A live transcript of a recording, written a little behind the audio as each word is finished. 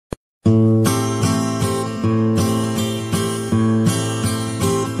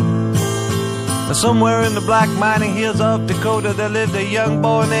Somewhere in the black mining hills of Dakota, there lived a young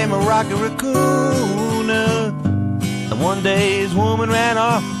boy named Roky Raccoon. And one day his woman ran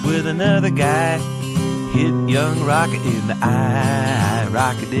off with another guy, hit young Roky in the eye.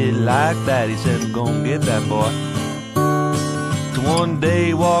 Roky didn't like that, he said, I'm gonna get that boy. So one day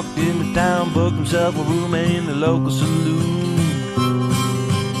he walked into town, booked himself a room in the local saloon.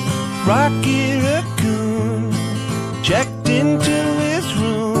 Roky Raccoon checked into his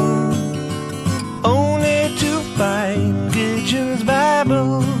room, only to find Gideon's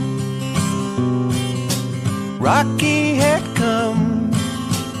Bible. Roky had come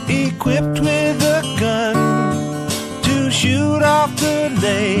equipped with a gun to shoot off the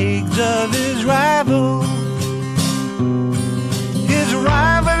legs of his rival. His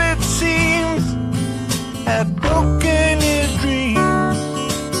rival, it seems, had broken his dreams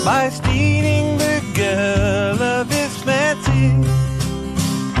by stealing the girl of his fancy.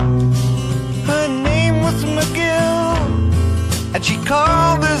 Her name was McGill, and she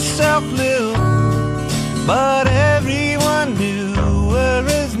called herself Lil, but everyone knew her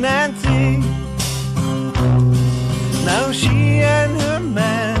as Nancy. Now she and her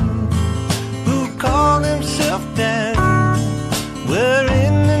man, who called himself Dan, were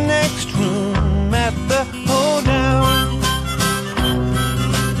in the next room at the hoedown.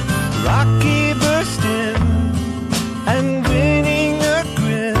 Roky burst in and grinning a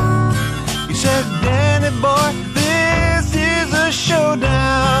grin, he said, Danny boy, this is a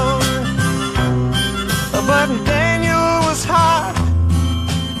showdown. But Daniel was hot,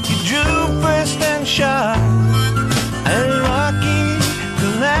 he drew first and shot, and Roky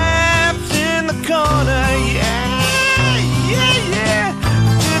collapsed in the corner. Yeah, yeah, yeah.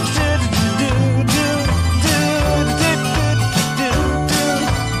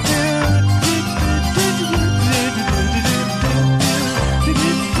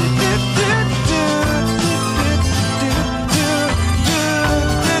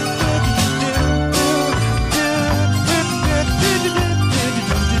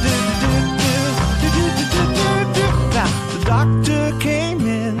 Doctor came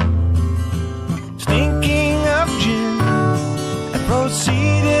in, stinking of gin, and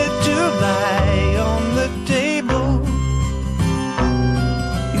proceeded to lie on the table.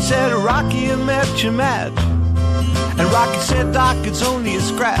 He said, Roky, I met your match. And Roky said, Doc, it's only a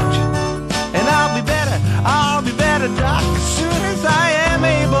scratch. And I'll be better, Doc, as soon as I am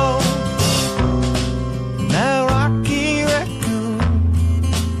able.